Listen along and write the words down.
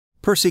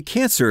Percy,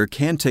 cancer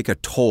can take a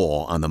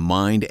toll on the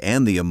mind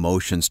and the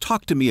emotions.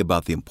 Talk to me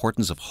about the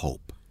importance of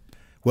hope.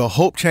 Well,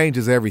 hope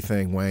changes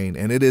everything, Wayne,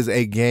 and it is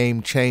a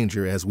game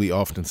changer, as we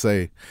often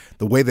say.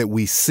 The way that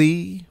we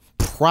see,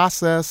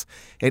 process,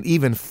 and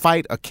even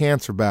fight a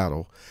cancer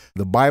battle.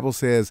 The Bible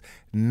says,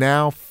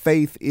 now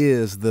faith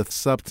is the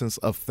substance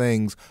of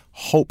things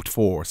hoped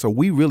for. So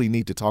we really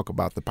need to talk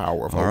about the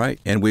power of hope. All right,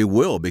 and we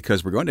will,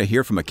 because we're going to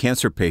hear from a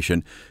cancer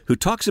patient who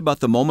talks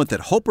about the moment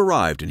that hope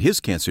arrived in his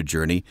cancer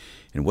journey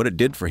and what it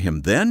did for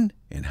him then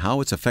and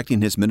how it's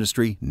affecting his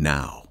ministry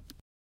now.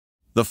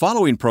 The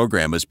following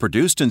program is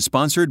produced and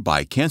sponsored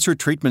by Cancer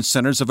Treatment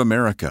Centers of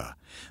America.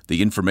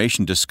 The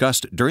information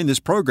discussed during this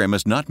program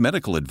is not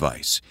medical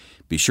advice.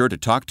 Be sure to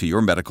talk to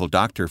your medical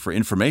doctor for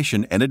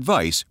information and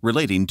advice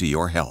relating to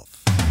your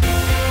health.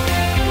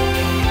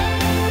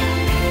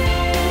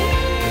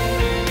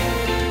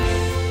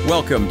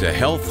 Welcome to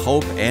Health,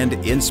 Hope, and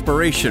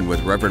Inspiration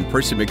with Reverend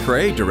Percy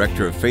McCray,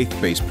 Director of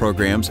Faith-Based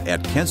Programs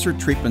at Cancer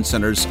Treatment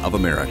Centers of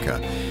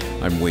America.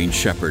 I'm Wayne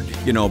Shepherd.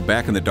 You know,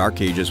 back in the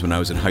dark ages when I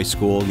was in high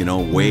school,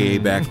 way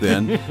back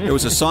then, there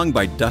was a song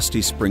by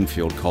Dusty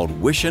Springfield called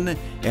Wishin'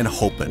 and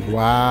Hopin'.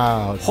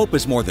 Wow. Hope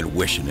is more than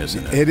wishing,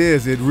 isn't it? It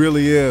is. It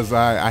really is.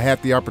 I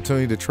had the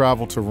opportunity to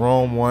travel to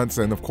Rome once,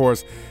 and of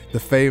course,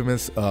 the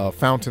famous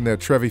fountain there,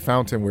 Trevi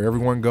Fountain, where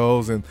everyone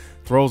goes and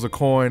throws a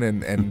coin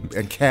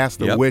and casts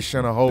a wish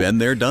and a hope. Been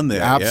there, done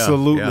that.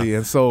 Absolutely. Yeah.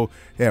 And so,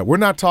 we're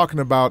not talking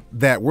about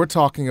that. We're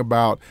talking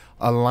about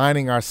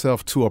aligning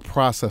ourselves to a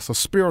process, a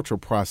spiritual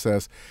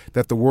process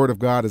that the Word of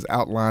God has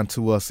outlined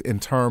to us in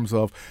terms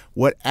of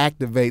what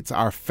activates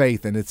our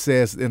faith. And it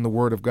says in the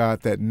Word of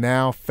God that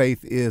now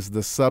faith is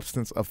the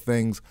substance of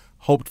things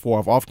hoped for.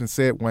 I've often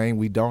said, Wayne,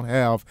 we don't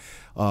have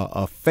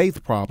a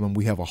faith problem,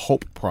 we have a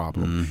hope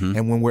problem. Mm-hmm.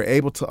 And when we're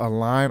able to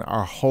align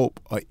our hope,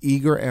 an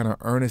eager and an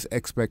earnest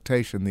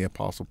expectation, the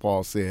Apostle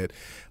Paul said,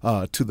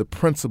 to the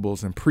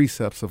principles and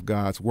precepts of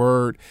God's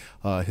Word,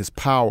 His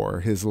power,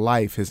 His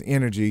life, His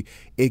energy,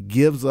 it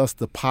gives us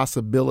the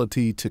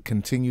possibility to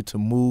continue to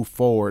move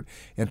forward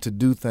and to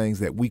do things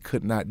that we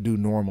could not do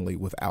normally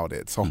without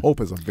it. So hope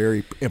is a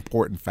very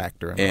important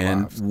factor in our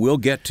lives. And we'll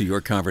get to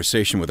your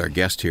conversation with our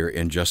guest here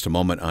in just a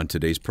moment on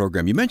today's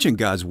program. You mentioned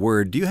God's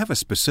Word. Do you have a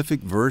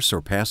specific verse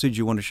or passage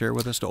you want to share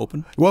with us to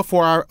open? Well,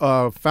 for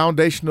our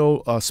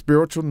foundational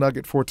spiritual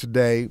nugget for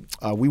today,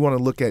 we want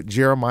to look at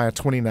Jeremiah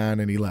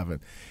 29:11.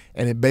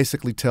 And it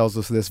basically tells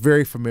us this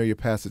very familiar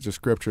passage of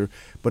Scripture,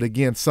 but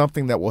again,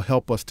 something that will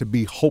help us to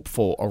be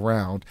hopeful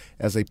around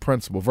as a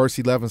principle. Verse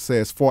 11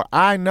 says, "For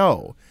I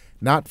know,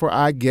 not for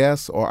I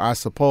guess or I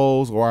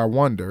suppose or I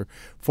wonder,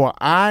 for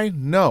I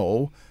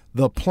know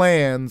the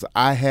plans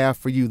I have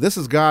for you." This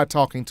is God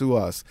talking to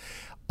us,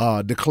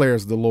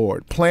 declares the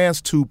Lord.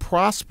 Plans to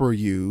prosper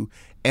you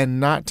and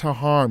not to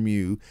harm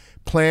you.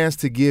 Plans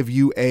to give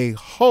you a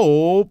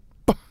hope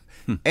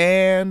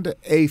and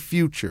a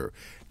future.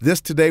 This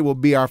today will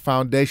be our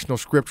foundational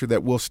scripture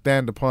that we'll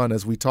stand upon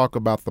as we talk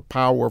about the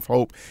power of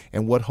hope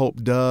and what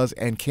hope does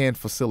and can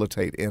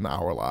facilitate in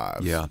our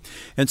lives. Yeah.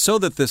 And so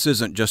that this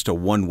isn't just a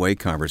one-way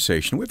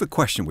conversation, we have a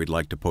question we'd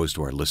like to pose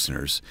to our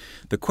listeners.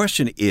 The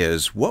question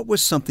is, what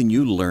was something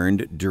you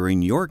learned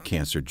during your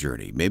cancer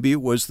journey? Maybe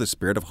it was the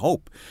spirit of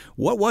hope.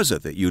 What was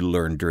it that you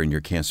learned during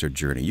your cancer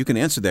journey? You can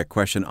answer that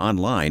question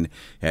online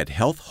at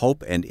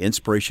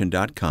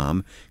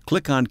healthhopeandinspiration.com.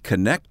 Click on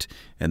Connect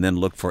and then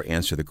look for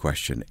Answer the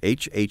Question.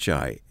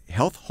 HHI,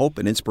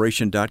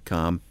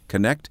 healthhopeandinspiration.com.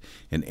 Connect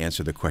and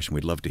answer the question.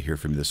 We'd love to hear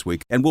from you this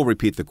week. And we'll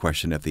repeat the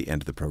question at the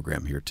end of the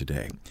program here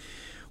today.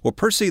 Well,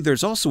 Percy,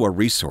 there's also a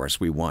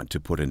resource we want to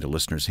put into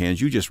listeners' hands.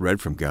 You just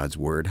read from God's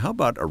Word. How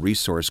about a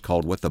resource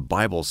called What the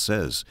Bible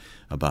Says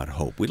About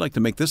Hope? We'd like to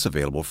make this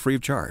available free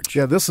of charge.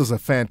 Yeah, this is a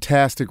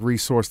fantastic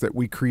resource that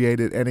we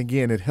created. And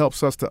again, it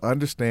helps us to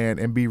understand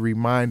and be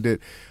reminded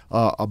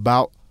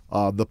about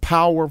the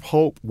power of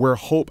hope, where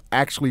hope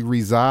actually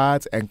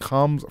resides and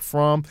comes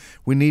from.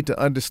 We need to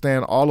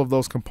understand all of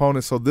those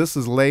components. So this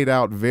is laid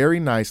out very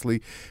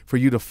nicely for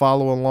you to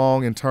follow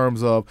along in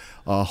terms of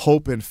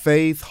hope in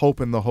faith, hope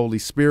in the Holy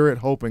Spirit,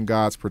 hope in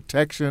God's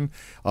protection,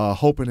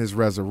 hope in His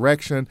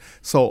resurrection.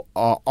 So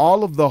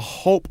all of the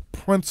hope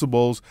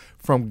principles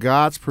from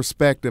God's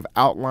perspective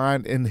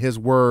outlined in His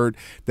Word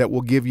that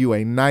will give you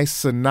a nice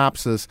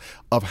synopsis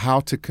of how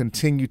to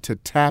continue to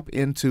tap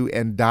into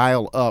and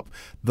dial up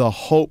the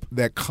hope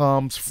that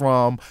comes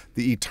from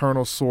the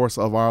eternal source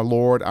of our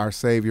Lord, our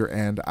Savior,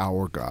 and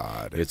our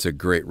God. It's a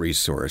great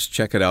resource.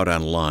 Check it out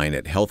online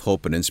at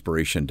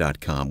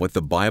healthhopeandinspiration.com. What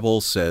the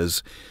Bible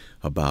says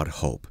about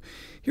hope.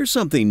 Here's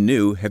something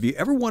new. Have you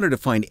ever wanted to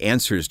find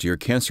answers to your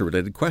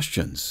cancer-related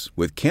questions?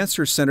 With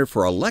Cancer Center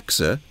for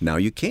Alexa, now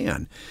you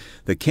can.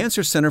 The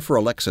Cancer Center for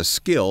Alexa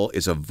Skill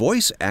is a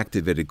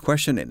voice-activated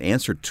question and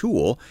answer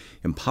tool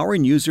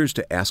empowering users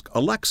to ask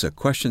Alexa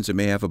questions they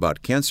may have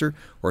about cancer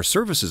or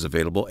services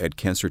available at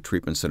Cancer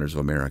Treatment Centers of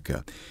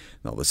America.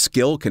 Now, the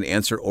skill can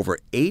answer over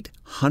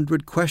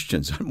 800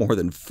 questions on more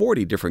than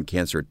 40 different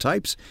cancer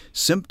types,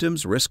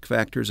 symptoms, risk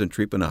factors, and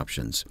treatment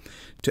options.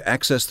 To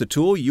access the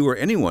tool, you or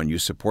anyone you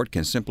support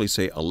can simply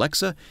say,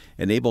 "Alexa,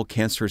 enable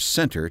Cancer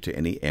Center" to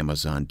any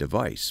Amazon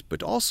device.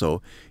 But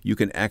also, you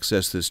can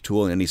access this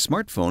tool on any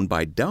smartphone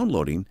by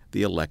downloading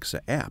the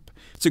Alexa app.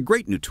 It's a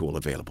great new tool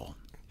available.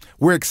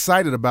 We're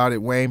excited about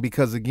it, Wayne,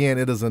 because, again,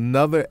 it is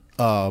another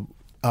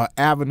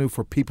avenue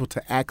for people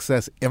to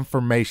access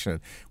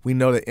information. We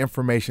know that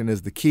information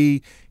is the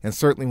key, and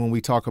certainly when we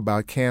talk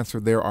about cancer,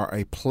 there are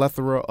a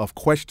plethora of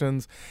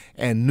questions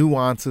and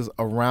nuances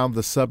around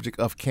the subject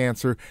of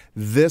cancer.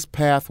 This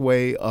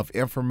pathway of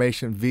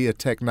information via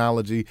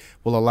technology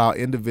will allow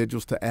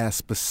individuals to ask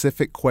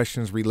specific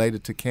questions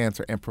related to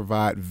cancer and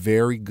provide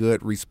very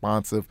good,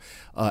 responsive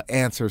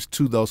answers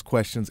to those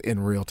questions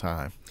in real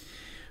time.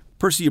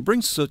 Percy, you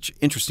bring such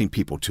interesting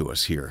people to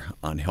us here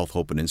on Health,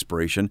 Hope, and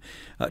Inspiration.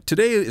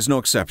 Today is no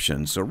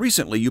exception. So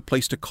recently you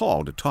placed a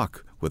call to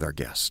talk with our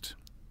guest.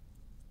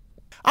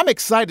 I'm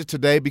excited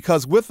today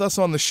because with us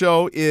on the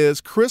show is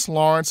Chris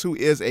Lawrence, who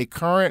is a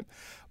current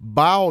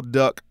bile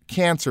duct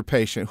cancer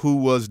patient who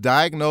was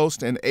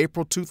diagnosed in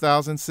April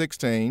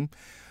 2016,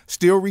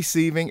 still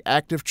receiving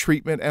active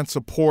treatment and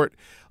support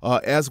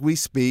as we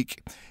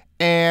speak.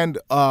 And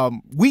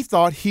we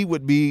thought he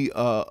would be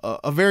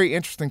a very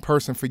interesting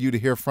person for you to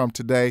hear from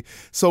today.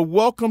 So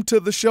welcome to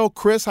the show,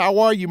 Chris. How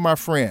are you, my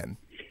friend?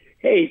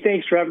 Hey,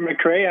 thanks, Reverend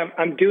McCray.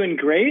 I'm doing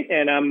great,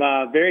 and I'm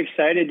very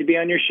excited to be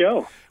on your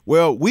show.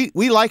 Well, we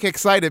like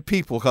excited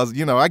people because,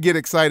 I get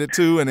excited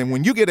too. And then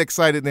when you get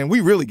excited, then we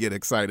really get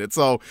excited.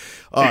 So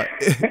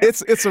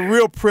it's a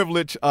real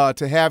privilege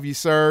to have you,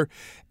 sir.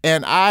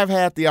 And I've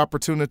had the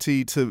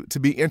opportunity to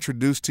be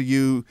introduced to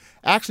you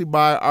actually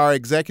by our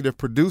executive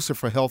producer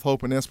for Health,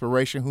 Hope, and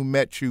Inspiration, who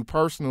met you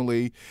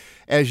personally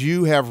as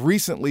you have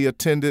recently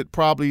attended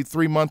probably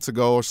 3 months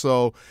ago or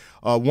so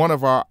one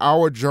of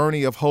our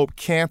Journey of Hope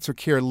Cancer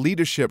Care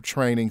Leadership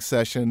Training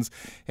sessions.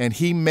 And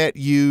he met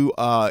you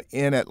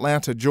in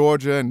Atlanta,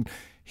 Georgia, and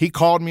he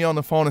called me on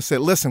the phone and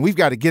said, "Listen, we've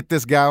got to get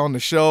this guy on the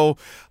show.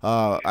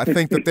 I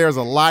think that there's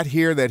a lot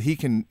here that he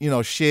can,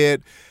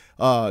 shed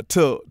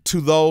to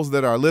those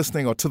that are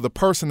listening or to the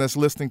person that's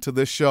listening to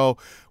this show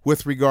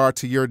with regard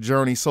to your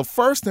journey." So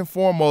first and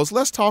foremost,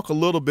 let's talk a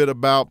little bit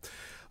about,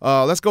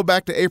 let's go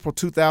back to April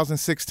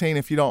 2016,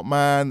 if you don't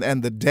mind,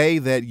 and the day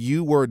that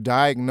you were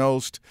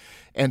diagnosed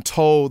and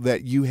told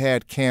that you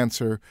had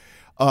cancer.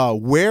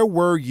 Where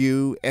were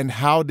you and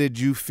how did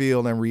you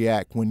feel and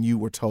react when you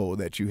were told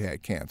that you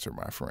had cancer,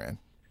 my friend?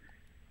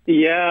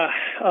 Yeah.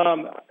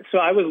 So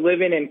I was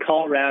living in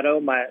Colorado.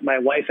 My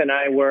wife and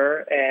I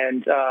were,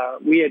 and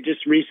we had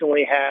just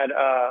recently had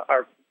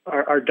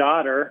our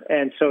daughter.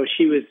 And so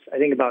she was, I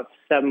think, about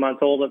 7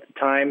 months old at the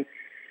time.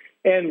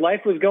 And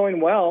life was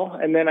going well.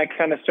 And then I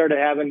kind of started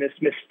having this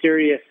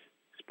mysterious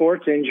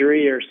sports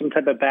injury or some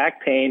type of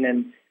back pain.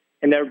 And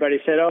everybody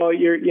said, "Oh,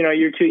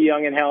 you're too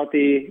young and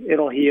healthy.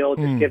 It'll heal.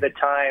 Just give it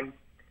time."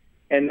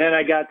 And then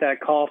I got that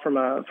call from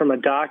a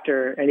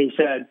doctor, and he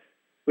said,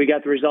 "We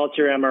got the results of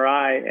your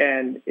MRI,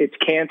 and it's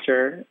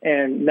cancer.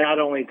 And not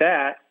only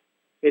that,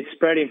 it's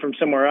spreading from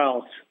somewhere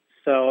else."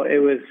 So it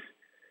was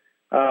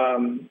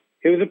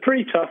a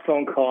pretty tough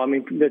phone call. I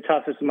mean, the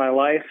toughest of my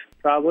life,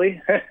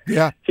 probably,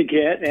 to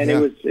get. And it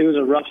was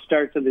a rough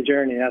start to the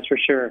journey, that's for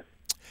sure.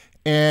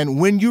 And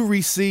when you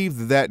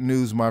received that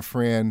news, my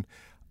friend,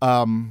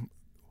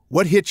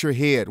 what hit your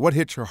head? What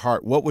hit your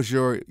heart? What was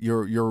your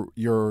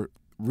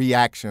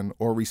reaction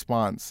or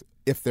response,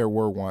 if there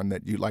were one,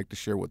 that you'd like to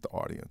share with the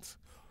audience?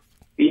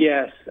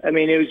 Yes. I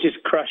mean, it was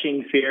just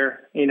crushing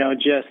fear,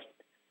 just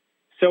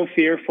so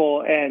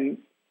fearful. And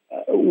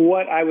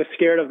what I was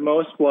scared of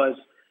most was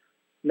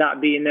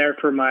not being there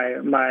for my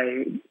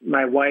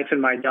wife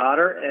and my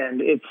daughter.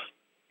 And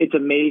it's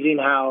amazing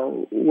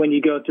how when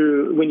you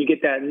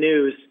get that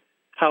news,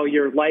 how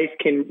your life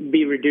can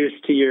be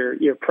reduced to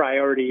your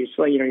priorities,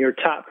 your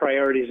top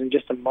priorities in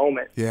just a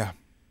moment. Yeah.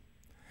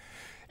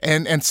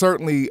 And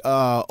certainly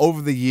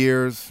over the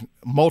years,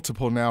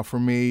 multiple now for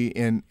me,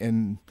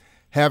 in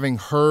having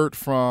heard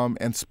from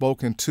and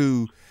spoken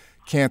to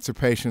cancer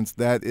patients,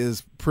 that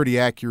is pretty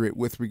accurate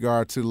with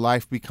regard to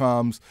life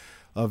becomes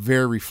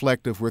very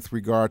reflective with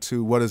regard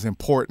to what is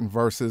important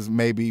versus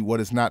maybe what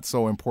is not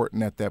so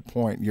important at that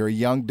point. You're a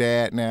young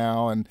dad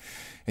now, and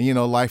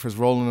life is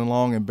rolling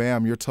along, and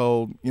bam, you're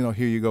told, here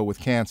you go with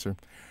cancer.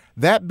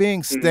 That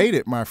being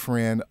stated, my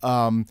friend,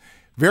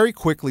 very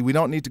quickly, we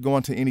don't need to go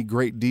into any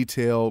great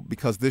detail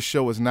because this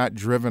show is not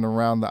driven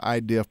around the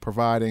idea of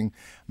providing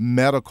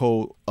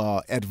medical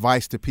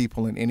advice to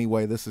people in any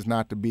way. This is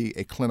not to be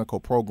a clinical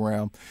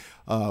program.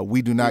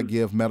 We do not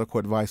give medical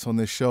advice on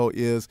this show.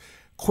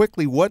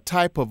 Quickly, what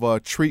type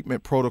of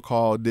treatment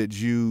protocol did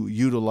you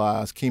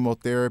utilize?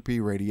 Chemotherapy,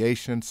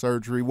 radiation,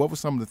 surgery? What were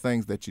some of the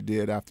things that you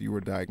did after you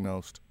were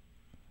diagnosed?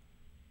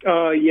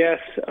 Yes.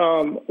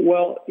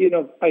 Well,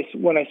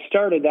 when I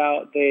started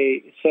out,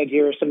 they said,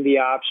 here are some of the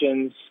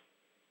options,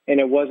 and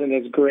it wasn't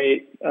as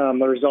great,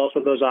 the results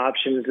of those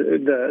options,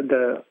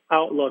 the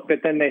outlook. But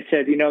then they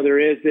said, there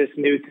is this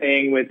new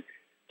thing with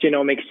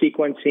genomic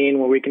sequencing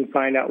where we can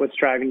find out what's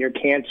driving your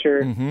cancer,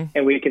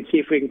 and we can see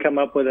if we can come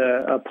up with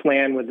a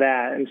plan with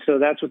that. And so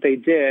that's what they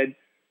did.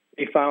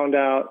 They found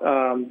out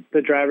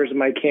the drivers of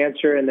my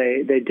cancer, and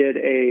they did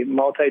a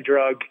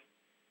multi-drug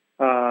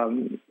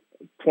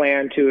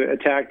plan to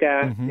attack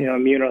that,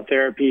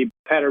 immunotherapy.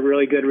 Had a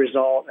really good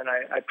result, and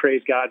I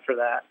praise God for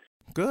that.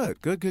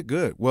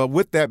 Good. Well,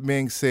 with that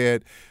being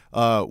said,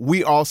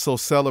 we also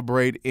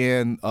celebrate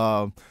in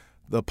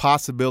the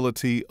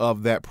possibility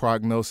of that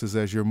prognosis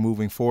as you're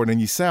moving forward. And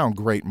you sound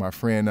great, my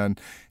friend,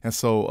 and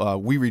so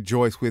we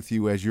rejoice with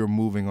you as you're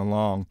moving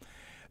along.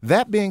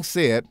 That being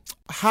said,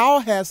 how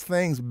has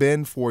things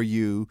been for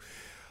you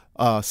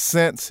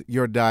since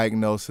your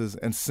diagnosis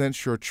and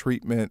since your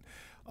treatment?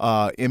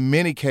 In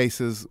many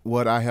cases,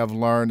 what I have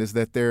learned is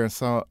that there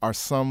are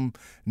some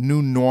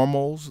new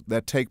normals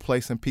that take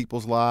place in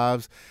people's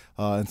lives.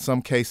 In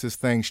some cases,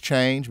 things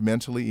change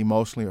mentally,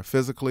 emotionally, or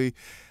physically.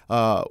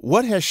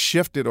 What has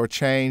shifted or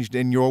changed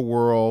in your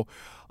world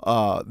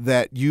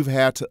that you've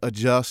had to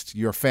adjust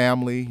your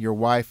family, your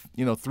wife,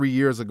 3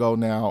 years ago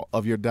now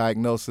of your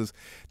diagnosis,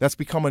 that's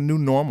become a new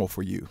normal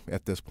for you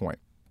at this point?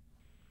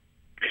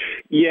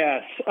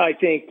 Yes, I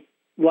think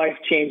life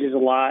changes a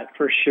lot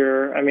for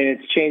sure. I mean,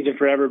 it's changing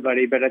for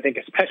everybody, but I think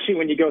especially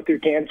when you go through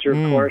cancer,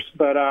 of course.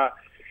 But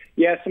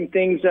some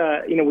things,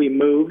 we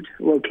moved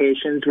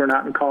locations. We're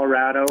not in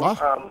Colorado.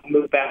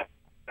 Moved back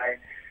where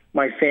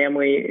my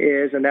family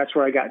is, and that's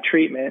where I got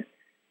treatment.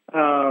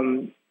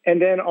 And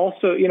then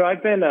also,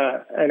 I've been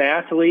an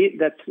athlete.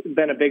 That's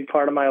been a big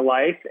part of my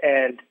life,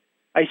 and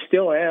I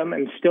still am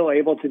and still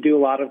able to do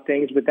a lot of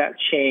things, but that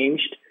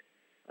changed.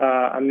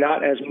 I'm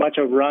not as much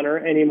a runner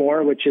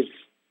anymore, which has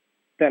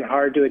been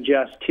hard to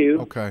adjust to.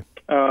 Okay.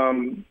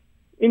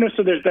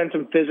 So there's been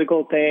some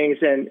physical things,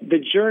 and the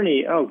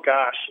journey,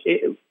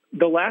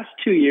 the last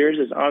 2 years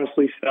has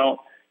honestly felt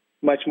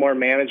much more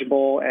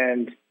manageable,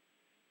 and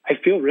I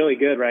feel really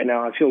good right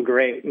now. I feel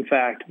great, in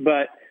fact.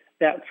 But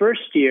that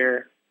first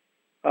year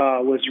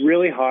was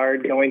really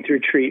hard going through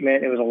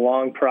treatment. It was a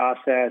long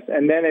process.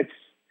 And then it's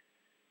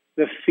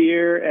the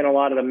fear and a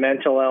lot of the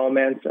mental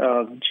elements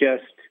of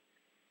just,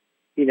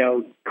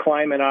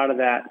 climbing out of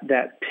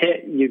that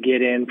pit you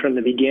get in from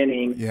the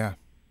beginning. Yeah.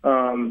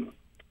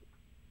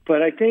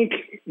 But I think,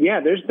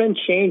 there's been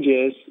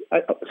changes,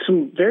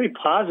 some very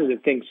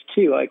positive things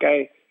too. Like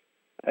I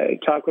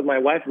talk with my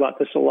wife about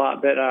this a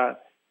lot, but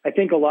I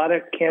think a lot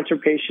of cancer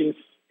patients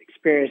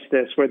experience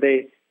this where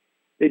they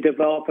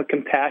develop a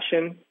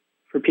compassion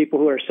for people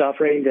who are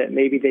suffering that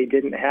maybe they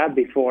didn't have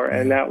before.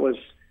 And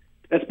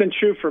that's been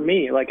true for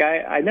me. Like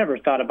I never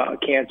thought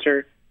about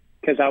cancer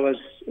because I was,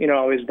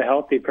 always the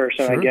healthy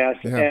person, sure. I guess.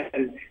 Yeah.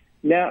 And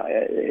now,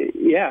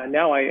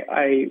 now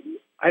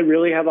I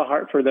really have a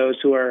heart for those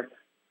who are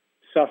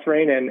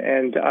suffering,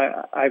 and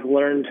I've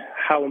learned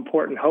how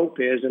important hope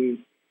is, and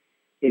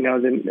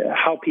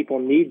how people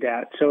need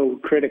that so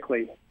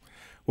critically.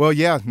 Well,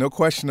 yeah, no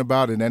question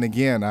about it. And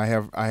again, I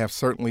have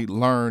certainly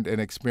learned and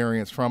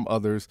experienced from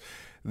others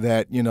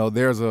that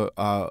there's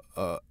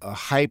a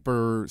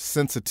hyper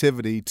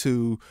sensitivity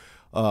to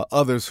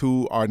others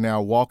who are now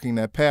walking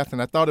that path.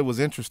 And I thought it was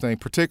interesting,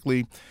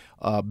 particularly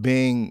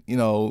being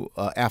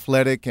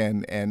athletic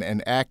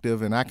and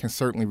active, and I can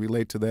certainly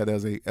relate to that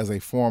as a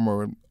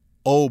former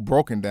old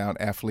broken down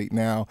athlete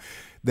now,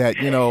 that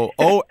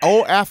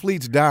old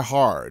athletes die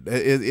hard.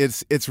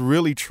 It's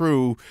really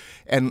true,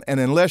 and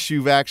unless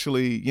you've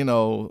actually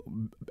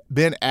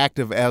been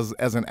active as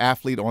an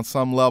athlete on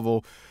some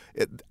level,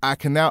 I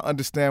can now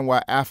understand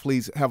why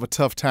athletes have a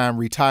tough time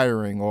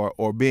retiring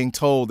or being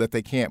told that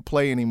they can't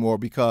play anymore,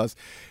 because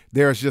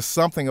there's just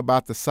something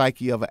about the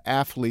psyche of an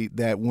athlete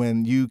that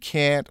when you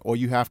can't or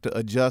you have to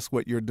adjust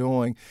what you're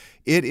doing,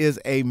 it is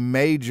a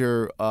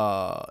major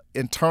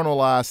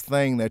internalized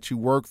thing that you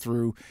work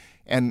through.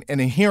 And in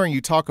hearing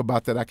you talk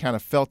about that, I kind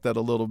of felt that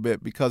a little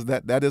bit, because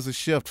that is a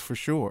shift for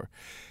sure.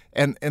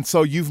 And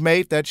so you've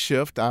made that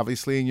shift,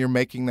 obviously, and you're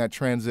making that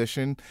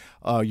transition.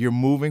 You're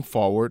moving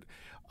forward.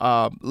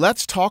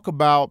 Let's talk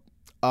about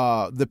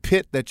the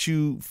pit that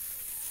you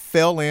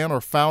fell in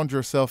or found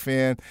yourself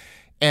in,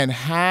 and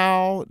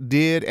how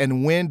did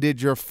and when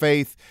did your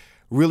faith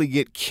really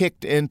get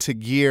kicked into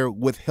gear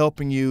with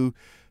helping you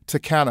to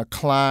kind of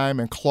climb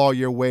and claw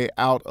your way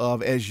out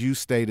of, as you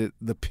stated,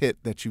 the pit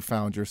that you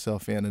found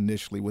yourself in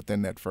initially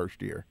within that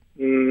first year?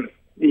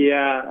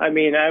 Yeah, I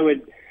mean, I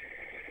would,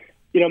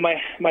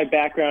 my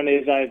background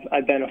is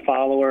I've been a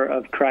follower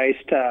of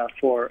Christ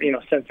for,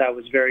 since I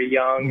was very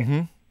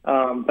young.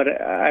 Mm-hmm. But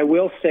I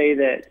will say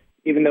that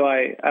even though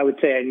I would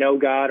say I know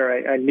God, or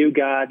I knew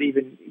God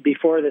even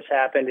before this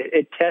happened,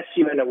 it tests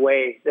you in a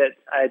way that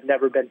I had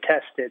never been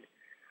tested.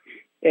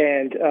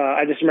 And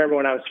I just remember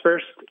when I was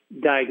first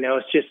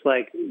diagnosed, just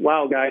like,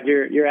 wow, God,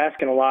 you're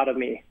asking a lot of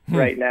me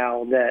right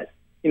now, that,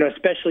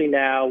 especially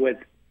now with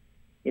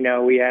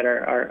we had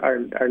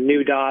our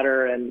new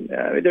daughter, and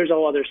there's a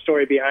whole other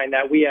story behind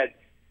that.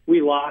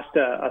 We lost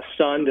a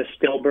son to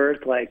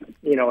stillbirth,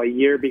 a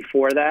year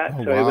before that.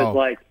 Oh, so wow. It was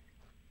like,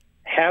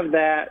 have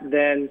that,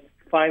 then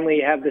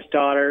finally have this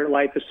daughter.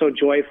 Life is so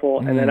joyful.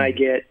 And then I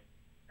get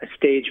a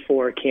stage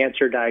 4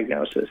 cancer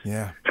diagnosis.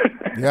 Yeah.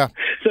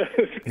 So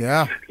it's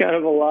kind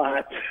of a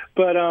lot.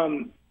 But,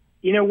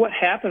 what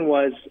happened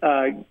was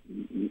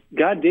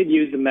God did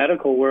use the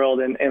medical world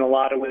in a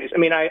lot of ways. I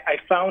mean, I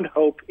found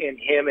hope in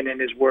him and in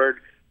his word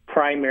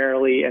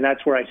primarily, and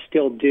that's where I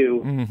still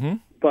do. Mm-hmm.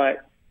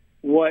 But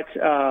what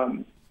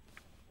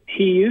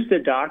he used a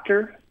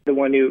doctor, the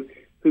one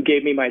who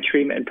gave me my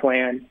treatment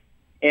plan,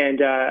 and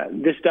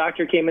this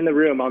doctor came in the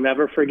room. I'll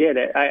never forget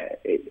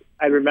it.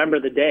 I remember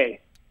the day.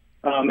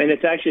 And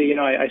it's actually,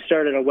 I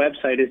started a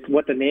website. It's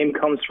what the name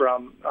comes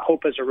from.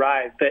 Hope Has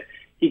Arrived. But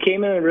he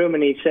came in the room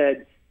and he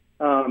said,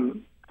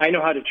 I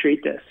know how to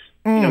treat this.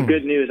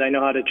 Good news. I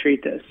know how to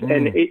treat this.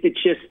 And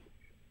it's just,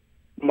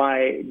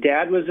 my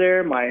dad was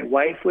there, my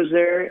wife was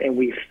there, and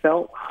we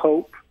felt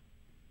hope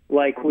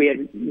like we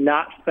had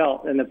not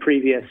felt in the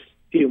previous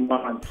few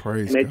months.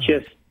 Praise and it God.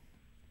 just,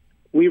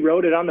 we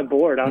wrote it on the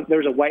board. There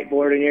was a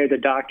whiteboard in here. The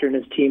doctor and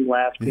his team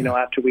left,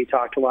 after we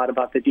talked a lot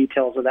about the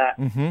details of that.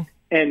 Mm-hmm.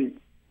 And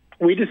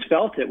we just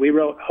felt it. We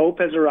wrote Hope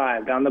Has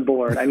Arrived on the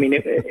board. I mean,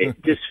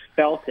 it just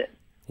felt it.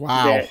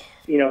 Wow. That,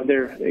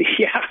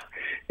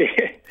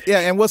 Yeah,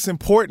 and what's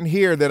important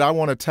here that I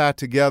want to tie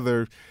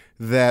together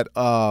that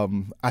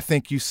I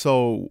think you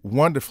so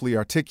wonderfully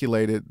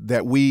articulated,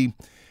 that we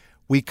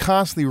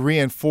constantly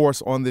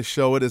reinforce on this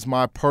show. It is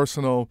my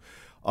personal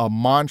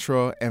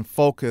mantra and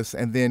focus,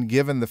 and then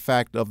given the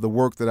fact of the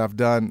work that I've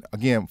done,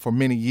 again, for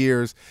many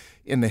years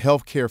in the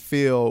healthcare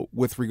field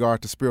with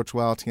regard to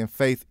spirituality and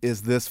faith,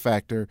 is this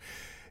factor.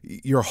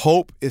 Your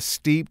hope is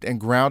steeped and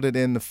grounded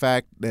in the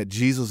fact that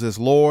Jesus is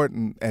Lord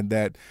and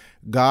that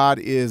God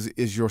is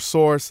your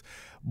source,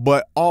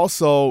 but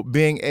also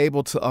being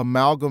able to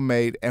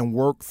amalgamate and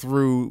work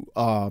through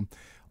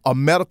a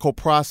medical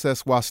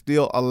process while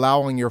still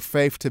allowing your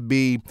faith to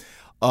be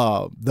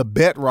the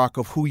bedrock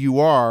of who you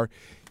are.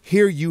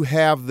 Here you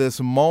have this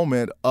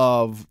moment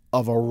of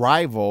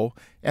arrival,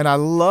 and I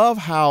love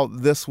how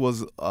this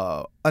was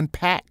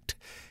unpacked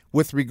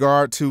with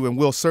regard to, and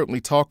we'll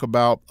certainly talk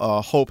about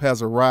Hope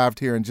Has Arrived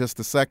here in just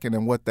a second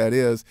and what that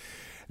is,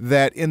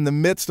 that in the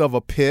midst of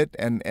a pit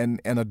and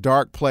a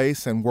dark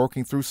place and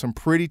working through some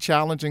pretty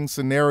challenging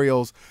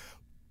scenarios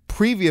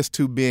previous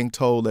to being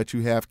told that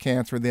you have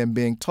cancer, then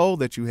being told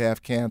that you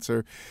have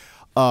cancer,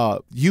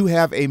 you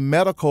have a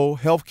medical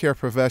healthcare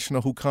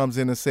professional who comes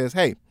in and says,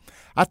 hey,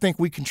 I think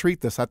we can treat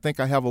this. I think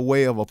I have a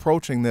way of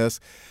approaching this,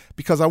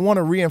 because I want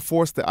to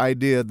reinforce the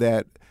idea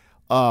that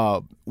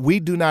we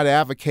do not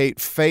advocate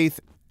faith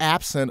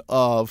absent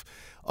of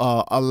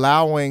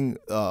allowing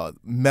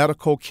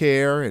medical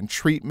care and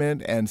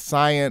treatment and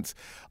science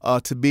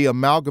to be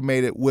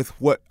amalgamated with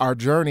what our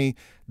journey,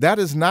 that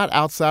is not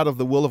outside of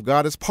the will of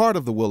God. It's part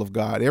of the will of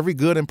God. Every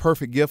good and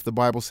perfect gift, the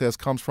Bible says,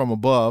 comes from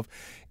above.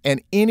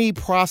 And any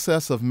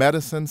process of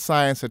medicine,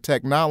 science, or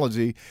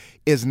technology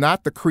is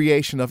not the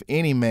creation of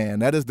any man.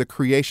 That is the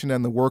creation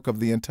and the work of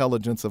the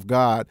intelligence of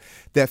God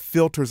that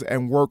filters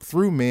and works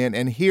through men.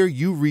 And here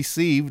you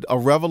received a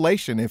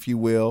revelation, if you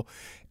will,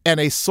 and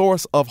a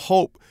source of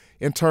hope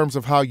in terms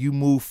of how you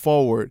move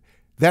forward.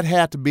 That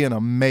had to be an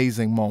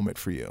amazing moment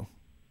for you.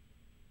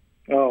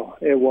 Oh,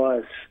 it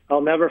was.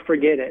 I'll never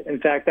forget it. In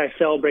fact, I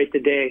celebrate the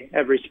day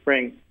every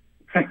spring.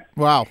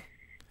 Wow.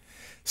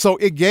 So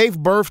it gave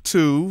birth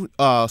to,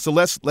 so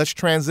let's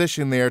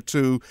transition there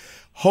to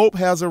Hope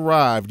Has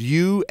Arrived.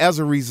 You, as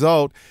a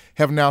result,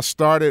 have now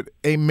started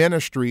a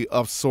ministry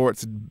of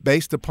sorts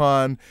based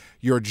upon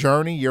your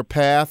journey, your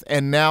path,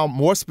 and now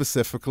more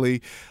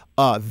specifically,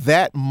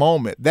 that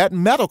moment, that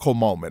medical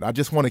moment. I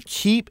just want to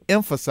keep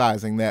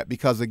emphasizing that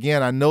because,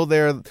 again, I know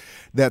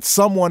that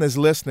someone is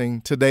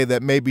listening today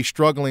that may be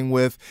struggling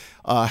with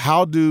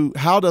how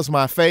does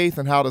my faith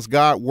and how does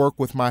God work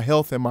with my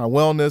health and my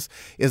wellness?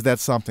 Is that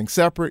something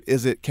separate?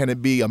 Can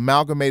it be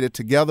amalgamated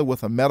together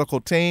with a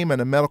medical team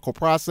and a medical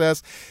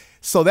process?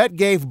 So that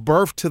gave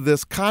birth to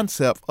this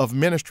concept of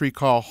ministry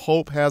called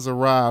Hope Has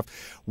Arrived.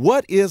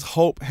 What is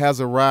Hope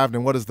Has Arrived,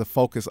 and what is the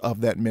focus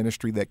of that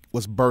ministry that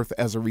was birthed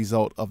as a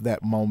result of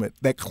that moment,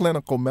 that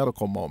clinical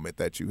medical moment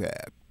that you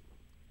had?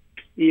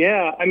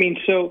 Yeah, I mean,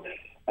 so,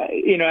 as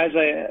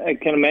I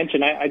kind of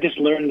mentioned, I just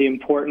learned the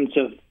importance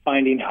of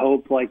finding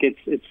hope. Like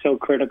it's so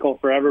critical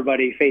for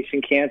everybody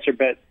facing cancer,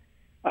 but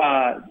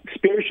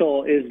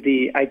spiritual is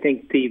I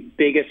think the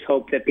biggest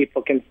hope that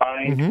people can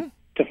find. Mm-hmm.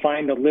 To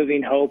find the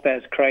living hope,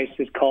 as Christ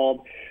is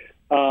called.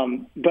 But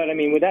I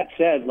mean, with that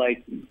said,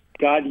 like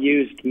God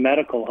used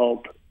medical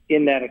hope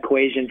in that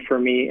equation for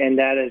me, and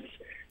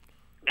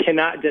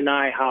cannot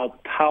deny how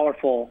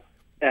powerful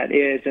that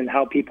is and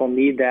how people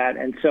need that.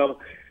 And so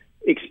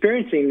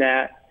experiencing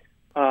that,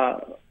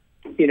 I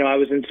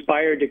was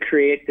inspired to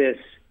create this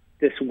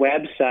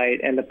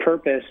website, and the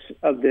purpose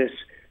of this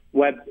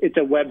it's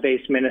a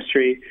web-based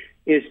ministry,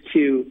 is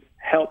to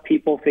help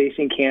people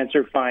facing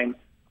cancer find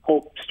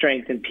hope,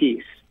 strength, and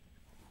peace.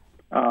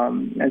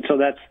 And so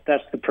that's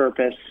the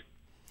purpose.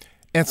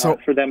 And so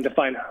for them to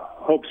find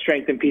hope,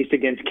 strength, and peace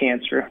against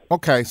cancer.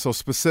 Okay, so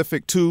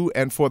specific to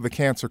and for the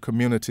cancer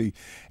community.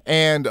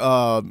 And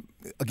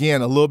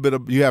again, a little bit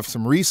of, you have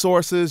some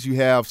resources, you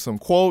have some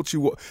quotes.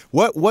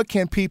 What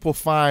can people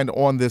find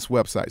on this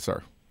website,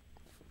 sir?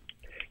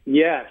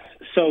 Yes,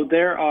 so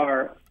there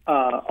are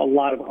a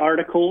lot of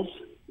articles,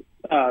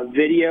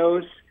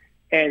 videos,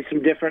 and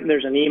some different.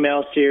 There's an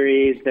email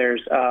series.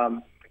 There's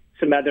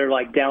some other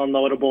like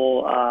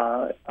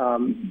downloadable,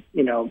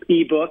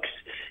 ebooks.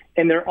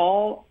 And they're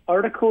all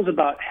articles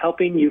about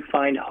helping you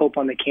find hope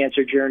on the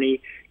cancer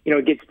journey.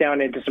 It gets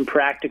down into some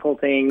practical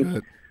things.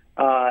 Good.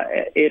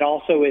 It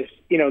also is,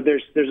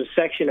 there's a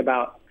section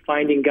about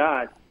finding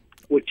God,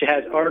 which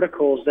has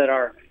articles that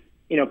are,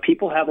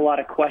 people have a lot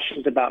of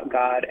questions about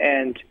God.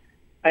 And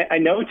I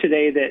know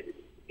today that,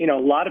 a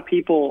lot of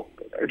people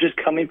are just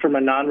coming from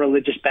a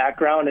non-religious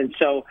background. And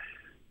so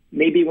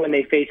maybe when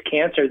they face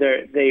cancer,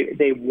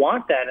 they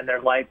want that in their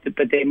life,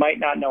 but they might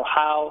not know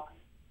how.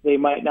 They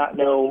might not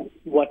know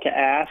what to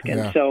ask. Yeah.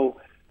 And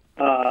so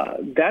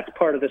that's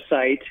part of the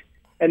site.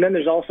 And then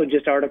there's also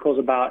just articles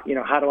about,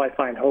 how do I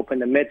find hope in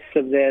the midst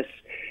of this?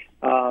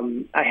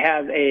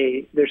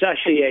 There's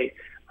actually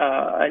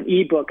an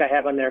ebook I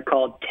have on there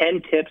called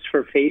 10 Tips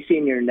for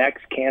Facing Your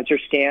Next Cancer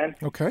Scan.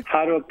 Okay.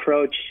 How to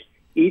approach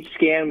each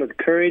scan with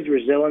courage,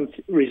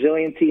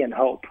 resiliency, and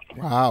hope.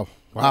 Wow.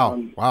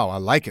 I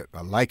like it.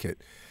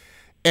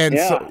 And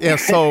yeah.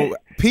 so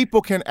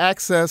people can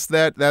access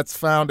that. That's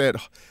found at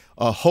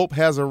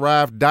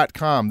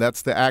hopehasarrived.com.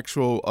 That's the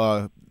actual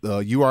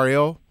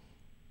URL.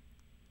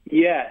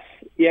 Yes.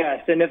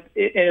 And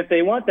if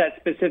they want that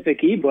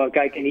specific ebook,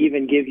 I can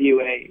even give you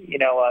a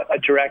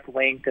direct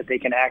link that they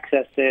can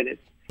access it.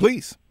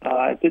 Please.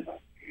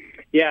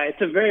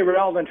 It's a very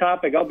relevant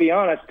topic. I'll be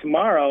honest.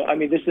 Tomorrow, I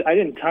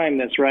didn't time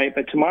this right,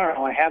 but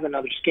tomorrow I have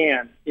another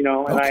scan. And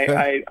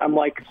Okay. I'm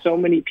like so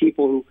many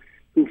people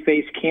who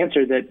face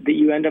cancer that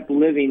you end up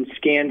living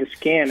scan to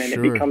scan, and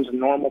Sure. it becomes a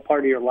normal part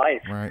of your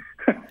life. Right.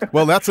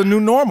 Well, that's a new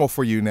normal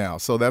for you now.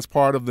 So that's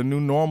part of the new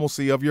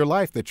normalcy of your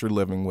life that you're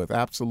living with.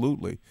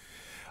 Absolutely.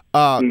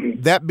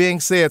 That being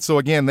said, so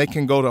again, they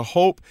can go to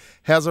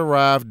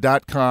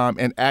hopehasarrived.com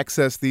and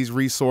access these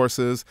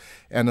resources.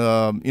 And,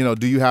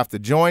 do you have to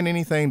join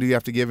anything? Do you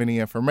have to give any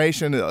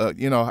information?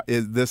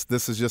 Is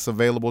this is just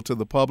available to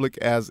the public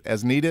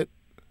as needed?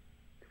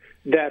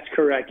 That's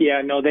correct.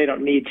 Yeah, no, they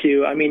don't need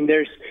to.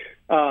 There's,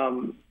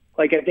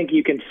 I think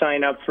you can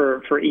sign up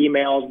for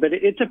emails, but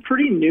it's a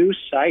pretty new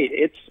site.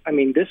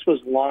 This was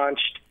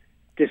launched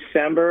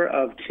December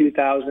of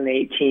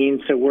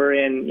 2018, so we're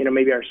in,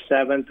 maybe our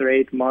 7th or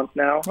 8th month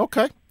now.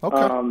 Okay.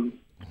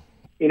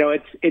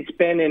 It's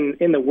been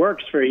in the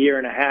works for a year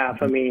and a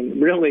half.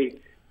 Really,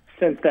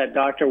 since that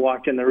doctor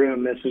walked in the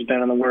room, this has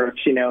been in the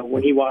works.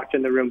 When he walked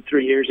in the room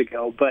 3 years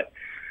ago,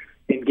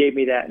 and gave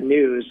me that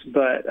news.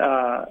 But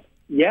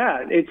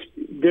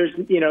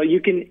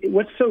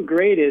what's so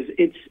great is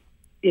it's,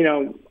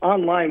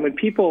 online when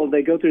people,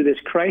 they go through this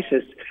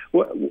crisis,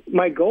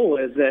 my goal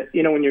is that,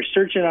 when you're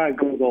searching on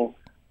Google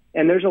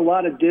and there's a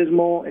lot of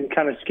dismal and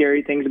kind of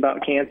scary things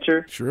about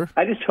cancer, Sure.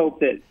 I just hope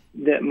that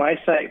my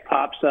site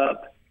pops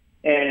up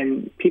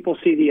and people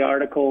see the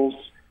articles,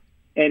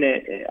 and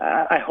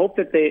I hope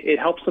that it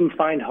helps them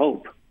find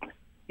hope.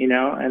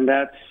 And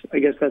I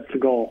guess that's the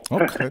goal.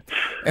 Okay.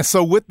 And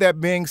so with that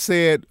being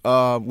said,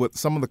 with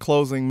some of the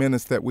closing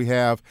minutes that we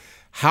have,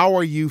 how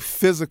are you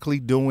physically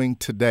doing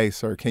today,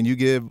 sir? Can you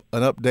give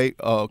an update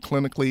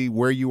clinically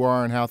where you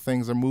are and how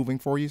things are moving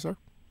for you, sir?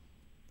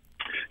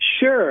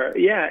 Sure.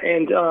 Yeah.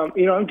 And,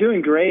 I'm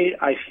doing great.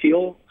 I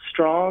feel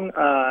strong.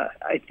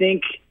 I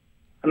think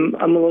I'm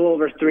a little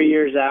over 3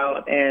 years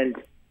out, and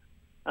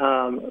I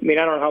don't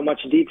know how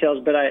much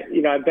details, but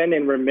I've been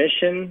in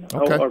remission,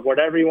 Okay. or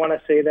whatever you want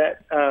to say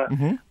that.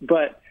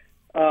 But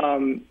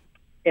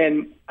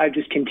and I've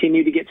just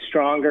continued to get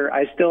stronger.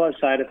 I still have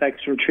side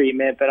effects from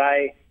treatment, but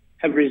I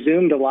have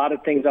resumed a lot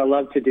of things I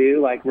love to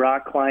do, like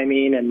rock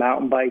climbing and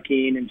mountain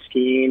biking and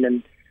skiing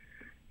and,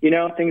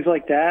 things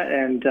like that.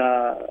 And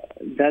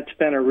that's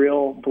been a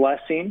real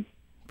blessing.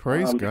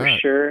 Praise God. For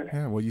sure.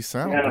 Yeah, well, you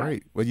sound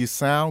great. Well, you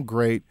sound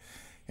great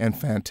and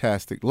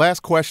fantastic.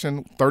 Last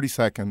question, 30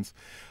 seconds.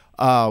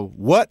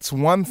 What's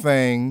one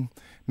thing,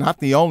 not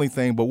the only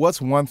thing, but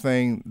what's one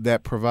thing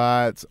that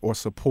provides or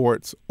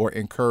supports or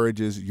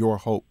encourages your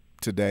hope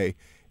today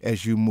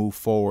as you move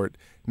forward?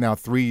 Now,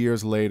 3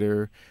 years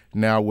later,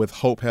 now with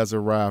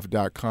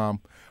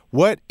hopehasarrived.com,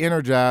 what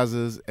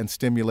energizes and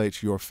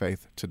stimulates your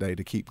faith today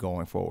to keep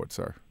going forward,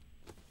 sir?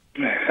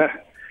 I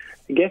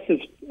guess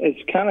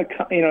it's kind of,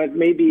 it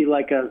may be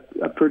like a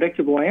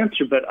predictable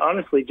answer, but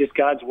honestly, just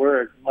God's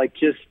word, like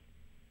just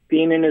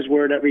being in his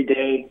word every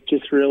day,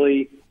 just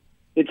really,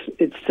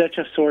 it's such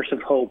a source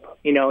of hope.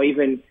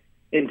 Even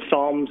in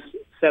Psalms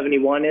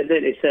 71,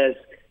 it says,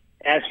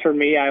 "As for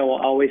me, I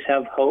will always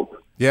have hope."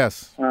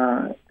 Yes.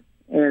 That's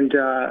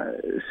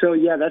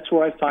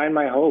where I find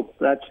my hope.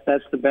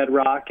 That's the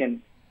bedrock.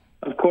 And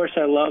of course,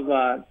 I love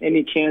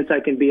any chance I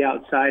can be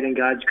outside in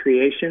God's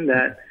creation.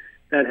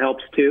 that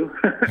helps too.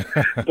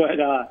 But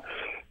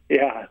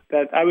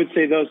that I would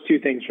say those two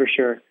things for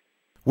sure.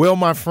 Well,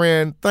 my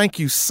friend, thank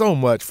you so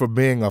much for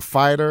being a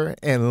fighter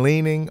and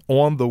leaning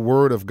on the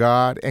Word of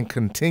God and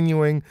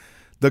continuing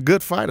the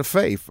good fight of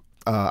faith.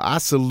 I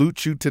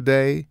salute you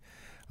today.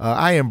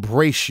 I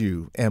embrace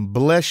you and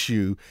bless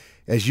you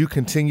as you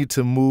continue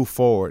to move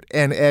forward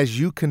and as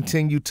you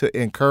continue to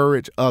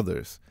encourage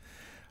others.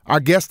 Our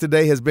guest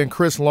today has been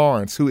Chris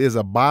Lawrence, who is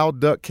a bile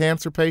duct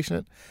cancer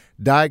patient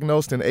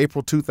diagnosed in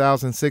April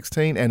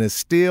 2016 and is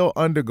still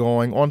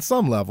undergoing, on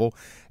some level,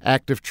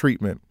 active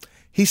treatment.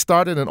 He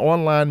started an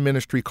online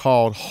ministry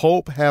called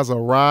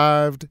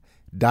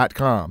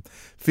HopeHasArrived.com.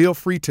 Feel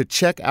free to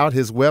check out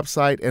his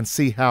website and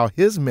see how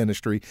his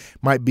ministry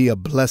might be a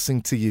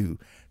blessing to you.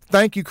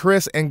 Thank you,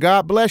 Chris, and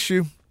God bless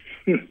you.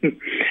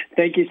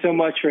 Thank you so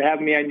much for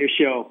having me on your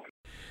show.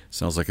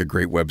 Sounds like a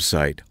great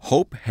website,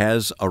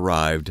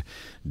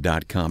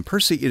 HopeHasArrived.com.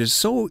 Percy, it is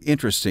so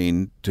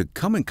interesting to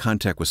come in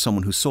contact with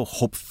someone who's so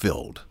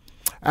hope-filled.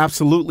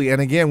 Absolutely.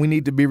 And again, we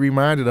need to be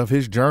reminded of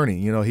his journey.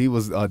 You know, he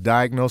was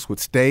diagnosed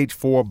with stage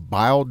 4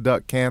 bile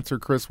duct cancer,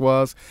 Chris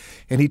was.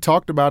 And he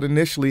talked about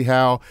initially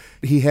how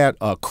he had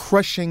a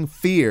crushing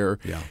fear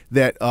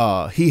that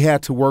he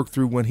had to work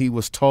through when he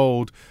was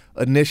told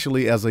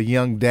initially as a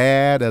young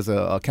dad, as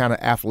a kind of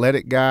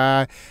athletic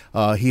guy.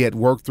 He had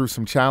worked through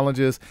some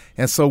challenges.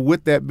 And so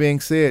with that being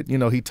said, you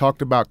know, he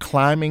talked about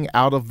climbing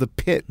out of the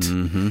pit.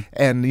 Mm-hmm.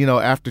 And, you know,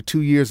 after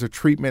 2 years of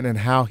treatment and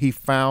how he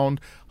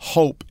found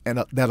hope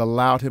and that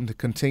allowed him to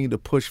continue to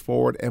push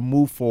forward and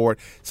move forward.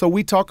 So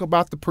we talk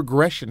about the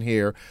progression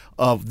here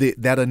of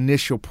that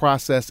initial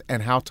process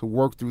and how to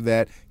work through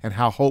that and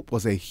how hope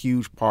was a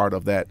huge part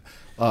of that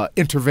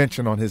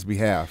intervention on his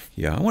behalf.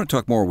 Yeah, I want to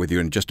talk more with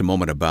you in just a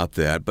moment about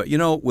that. But, you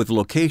know, with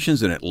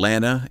locations in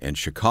Atlanta and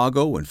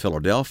Chicago and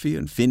Philadelphia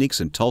and Phoenix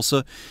and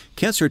Tulsa,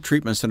 Cancer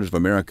Treatment Centers of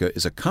America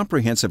is a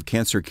comprehensive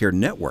cancer care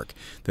network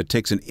that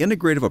takes an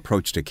integrative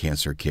approach to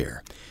cancer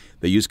care.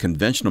 They use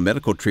conventional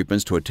medical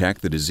treatments to attack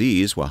the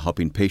disease while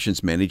helping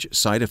patients manage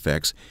side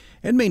effects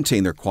and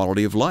maintain their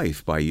quality of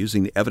life by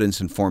using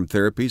evidence-informed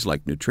therapies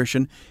like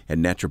nutrition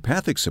and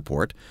naturopathic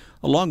support,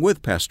 along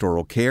with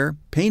pastoral care,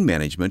 pain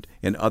management,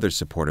 and other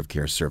supportive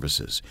care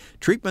services.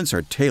 Treatments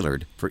are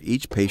tailored for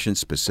each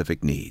patient's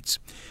specific needs.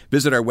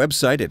 Visit our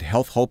website at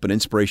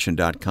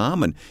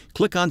healthhopeandinspiration.com and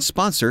click on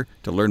Sponsor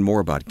to learn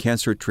more about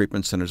Cancer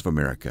Treatment Centers of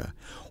America.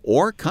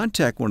 Or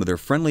contact one of their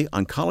friendly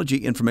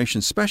oncology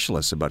information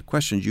specialists about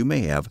questions you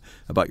may have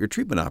about your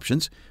treatment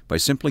options by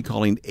simply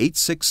calling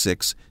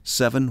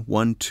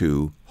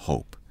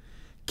 866-712-HOPE.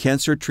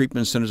 Cancer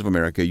Treatment Centers of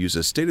America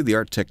uses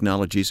state-of-the-art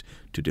technologies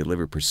to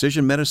deliver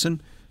precision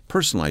medicine,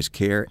 personalized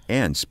care,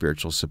 and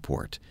spiritual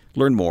support.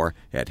 Learn more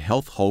at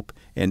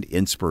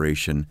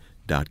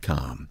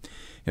healthhopeandinspiration.com.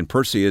 And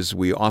Percy, as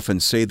we often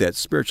say, that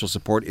spiritual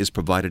support is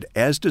provided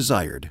as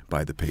desired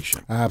by the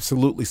patient.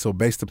 Absolutely. So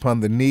based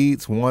upon the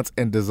needs, wants,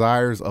 and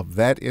desires of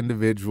that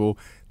individual,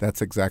 that's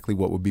exactly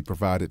what will be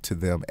provided to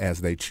them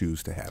as they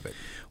choose to have it.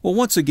 Well,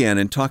 once again,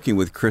 in talking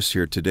with Chris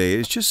here today,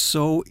 it's just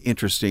so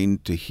interesting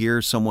to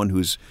hear someone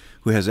who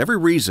has every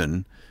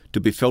reason to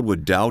be filled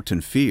with doubt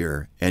and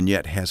fear and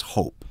yet has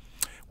hope.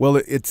 Well,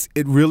 it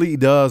really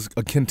does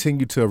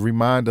continue to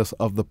remind us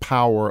of the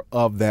power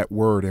of that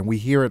word. And we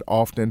hear it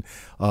often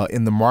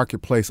in the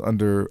marketplace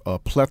under a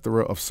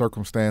plethora of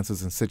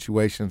circumstances and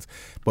situations.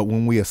 But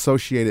when we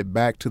associate it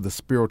back to the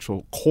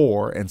spiritual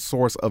core and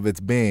source of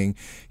its being,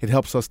 it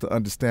helps us to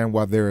understand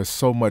why there is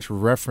so much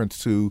reference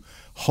to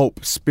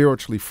hope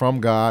spiritually from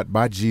God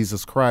by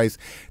Jesus Christ,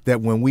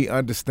 that when we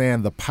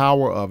understand the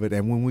power of it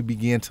and when we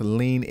begin to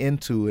lean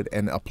into it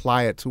and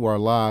apply it to our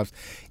lives,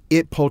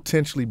 it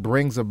potentially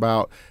brings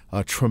about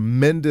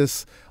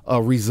tremendous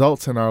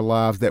results in our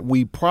lives that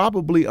we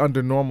probably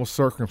under normal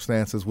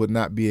circumstances would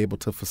not be able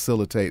to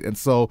facilitate. And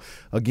so,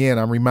 again,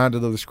 I'm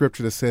reminded of the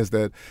scripture that says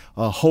that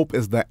hope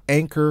is the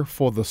anchor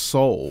for the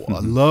soul.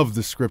 I love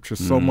the scripture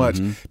so much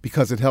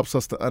because it helps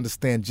us to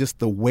understand just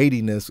the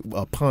weightiness,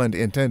 pun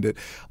intended,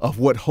 of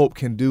what hope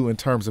can do in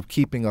terms of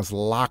keeping us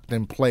locked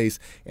in place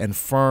and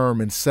firm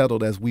and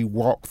settled as we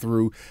walk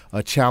through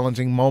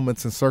challenging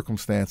moments and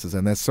circumstances.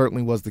 And that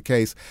certainly was the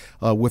case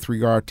with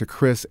regard to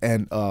Chris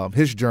and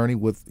his journey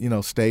with,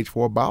 stage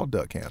 4 bile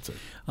duct cancer.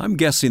 I'm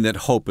guessing that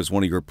hope is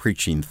one of your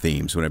preaching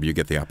themes whenever you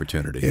get the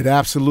opportunity. It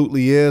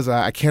absolutely is.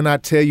 I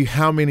cannot tell you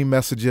how many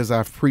messages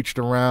I've preached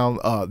around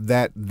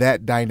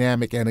that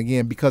dynamic. And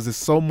again, because it's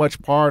so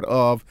much part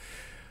of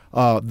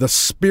the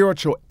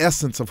spiritual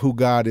essence of who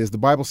God is. The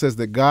Bible says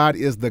that God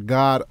is the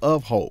God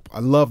of hope. I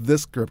love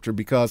this scripture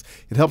because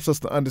it helps us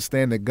to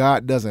understand that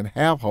God doesn't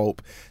have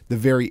hope. The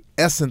very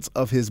essence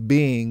of his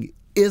being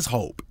is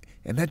hope.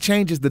 And that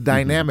changes the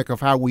dynamic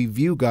of how we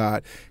view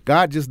God.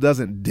 God just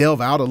doesn't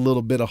delve out a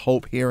little bit of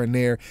hope here and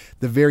there.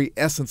 The very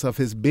essence of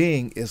his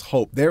being is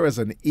hope. There is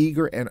an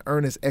eager and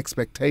earnest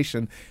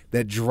expectation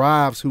that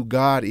drives who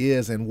God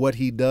is and what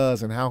he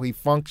does and how he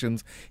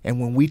functions. And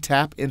when we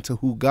tap into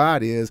who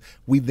God is,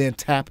 we then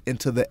tap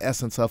into the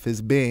essence of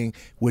his being,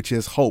 which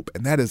is hope.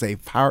 And that is a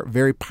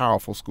very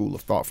powerful school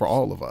of thought for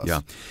all of us.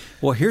 Yeah.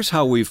 Well, here's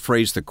how we've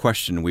phrased the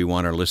question we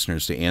want our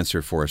listeners to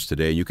answer for us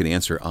today. You can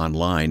answer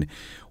online.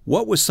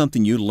 What was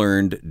something you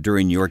learned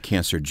during your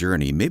cancer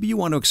journey? Maybe you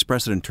want to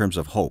express it in terms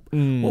of hope.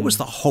 What was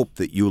the hope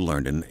that you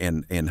learned,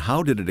 and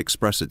how did it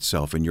express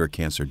itself in your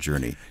cancer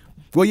journey?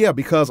 Well, yeah,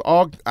 because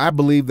I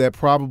believe that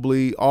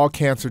probably all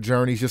cancer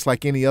journeys, just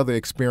like any other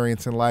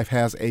experience in life,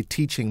 has a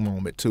teaching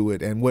moment to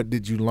it. And what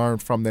did you learn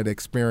from that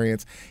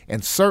experience?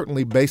 And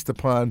certainly based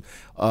upon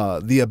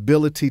the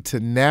ability to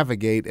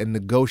navigate and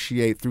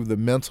negotiate through the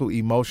mental,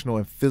 emotional,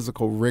 and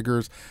physical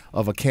rigors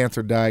of a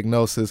cancer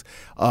diagnosis,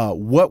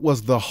 what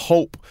was the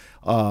hope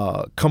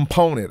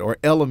component or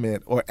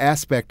element or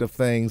aspect of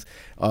things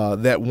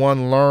that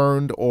one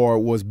learned or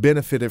was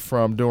benefited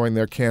from during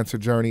their cancer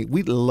journey?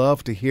 We'd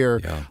love to hear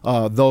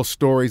those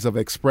stories of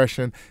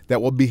expression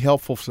that will be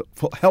helpful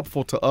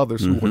to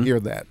others who will hear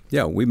that.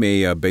 Yeah, we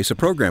may base a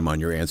program on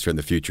your answer in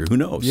the future. Who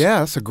knows? Yeah,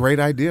 that's a great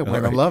idea,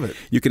 man. Right. I love it.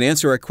 You can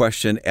answer our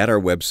question at our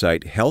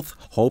website,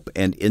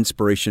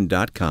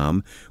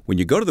 healthhopeandinspiration.com. When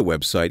you go to the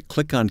website,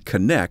 click on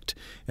Connect,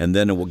 and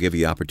then it will give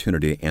you the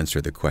opportunity to answer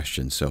the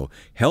question. So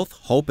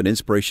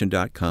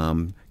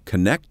healthhopeandinspiration.com,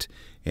 connect,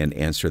 and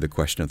answer the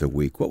question of the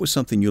week. What was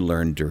something you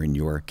learned during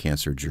your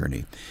cancer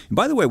journey? And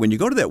by the way, when you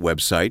go to that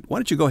website, why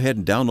don't you go ahead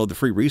and download the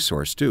free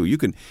resource too?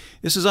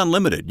 This is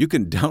unlimited. You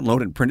can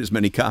download and print as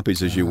many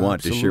copies as you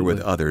want to share with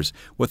others.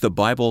 What the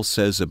Bible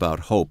says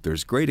about hope.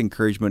 There's great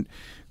encouragement,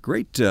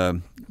 great,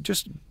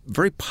 just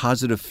very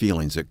positive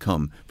feelings that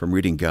come from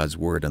reading God's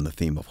Word on the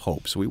theme of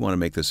hope. So we want to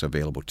make this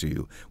available to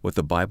you, what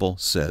the Bible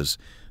says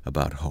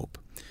about hope.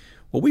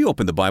 Well, we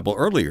opened the Bible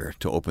earlier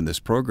to open this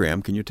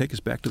program. Can you take us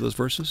back to those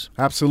verses?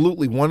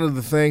 Absolutely. One of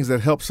the things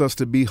that helps us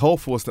to be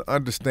hopeful is to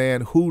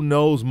understand who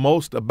knows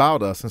most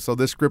about us. And so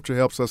this scripture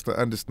helps us to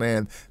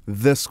understand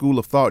this school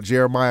of thought.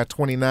 Jeremiah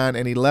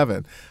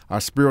 29:11,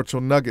 our spiritual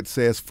nugget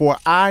says, "For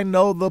I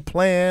know the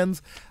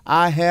plans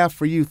I have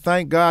for you."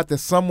 Thank God that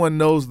someone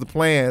knows the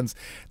plans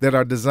that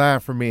are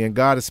designed for me. And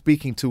God is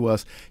speaking to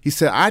us. He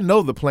said, "I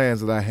know the plans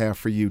that I have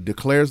for you,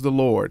 declares the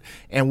Lord."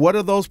 And what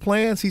are those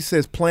plans? He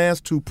says, plans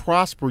to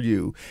prosper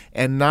you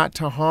and not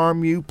to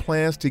harm you,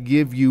 plans to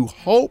give you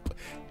hope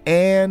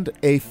and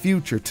a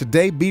future.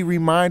 Today, be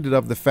reminded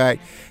of the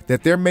fact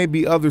that there may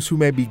be others who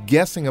may be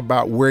guessing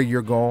about where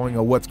you're going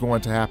or what's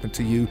going to happen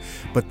to you,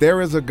 but there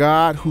is a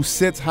God who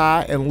sits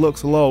high and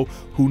looks low,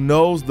 who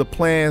knows the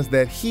plans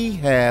that he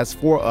has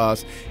for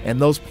us, and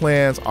those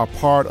plans are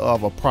part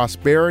of a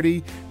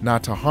prosperity,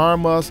 not to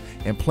harm us,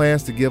 and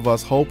plans to give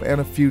us hope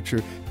and a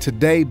future.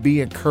 Today,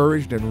 be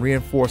encouraged and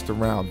reinforced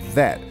around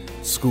that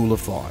school of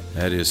thought.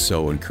 That is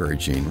so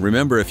encouraging.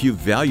 Remember, if you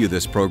value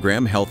this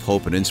program, Health,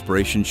 Hope, and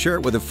Inspiration, share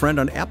it with a friend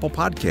on Apple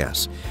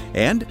Podcasts.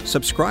 And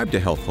subscribe to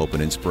Health, Hope,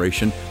 and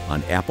Inspiration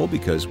on Apple,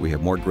 because we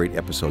have more great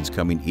episodes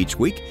coming each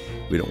week.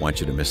 We don't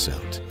want you to miss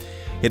out.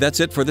 Hey, that's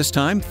it for this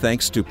time.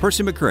 Thanks to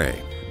Percy McRae.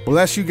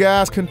 Bless you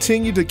guys.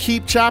 Continue to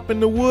keep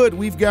chopping the wood.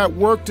 We've got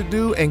work to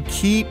do, and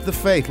keep the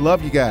faith.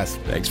 Love you guys.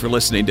 Thanks for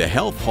listening to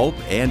Health, Hope,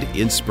 and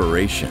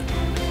Inspiration.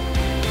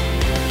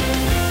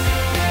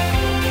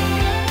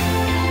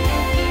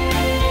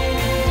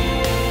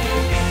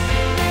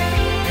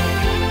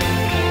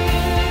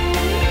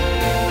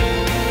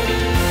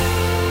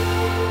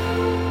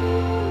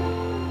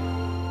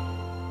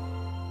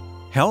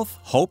 Health,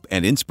 Hope,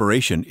 and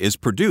Inspiration is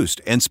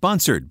produced and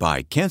sponsored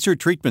by Cancer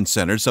Treatment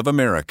Centers of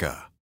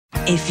America.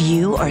 If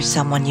you or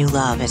someone you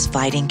love is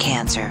fighting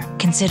cancer,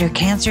 consider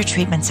Cancer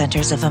Treatment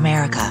Centers of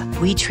America.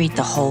 We treat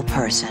the whole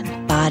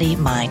person, body,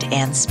 mind,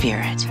 and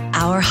spirit.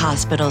 Our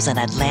hospitals in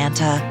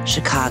Atlanta,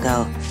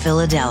 Chicago,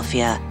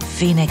 Philadelphia,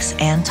 Phoenix,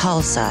 and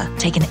Tulsa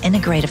take an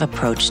integrative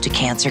approach to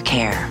cancer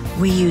care.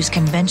 We use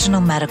conventional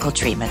medical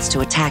treatments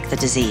to attack the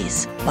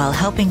disease while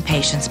helping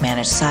patients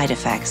manage side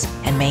effects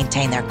and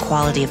maintain their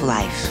quality of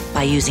life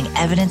by using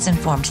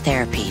evidence-informed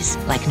therapies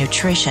like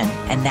nutrition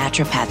and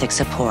naturopathic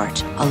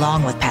support,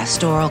 along with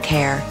pastoral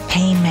care,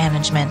 pain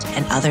management,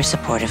 and other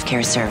supportive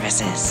care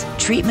services.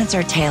 Treatments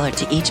are tailored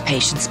to each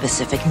patient's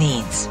specific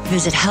needs.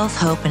 Visit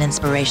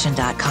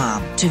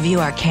healthhopeandinspiration.com to view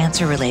our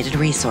cancer-related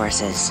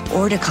resources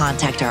or to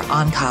contact our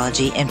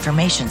oncology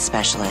information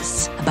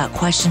specialists about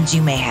questions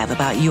you may have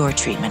about your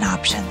treatment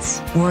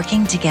options.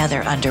 Working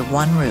together under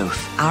one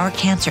roof, our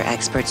cancer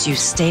experts use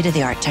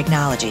state-of-the-art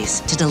technologies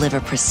to deliver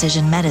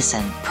precision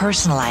medicine,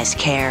 personalized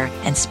care,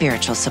 and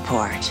spiritual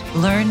support.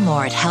 Learn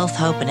more at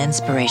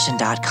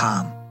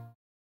healthhopeandinspiration.com.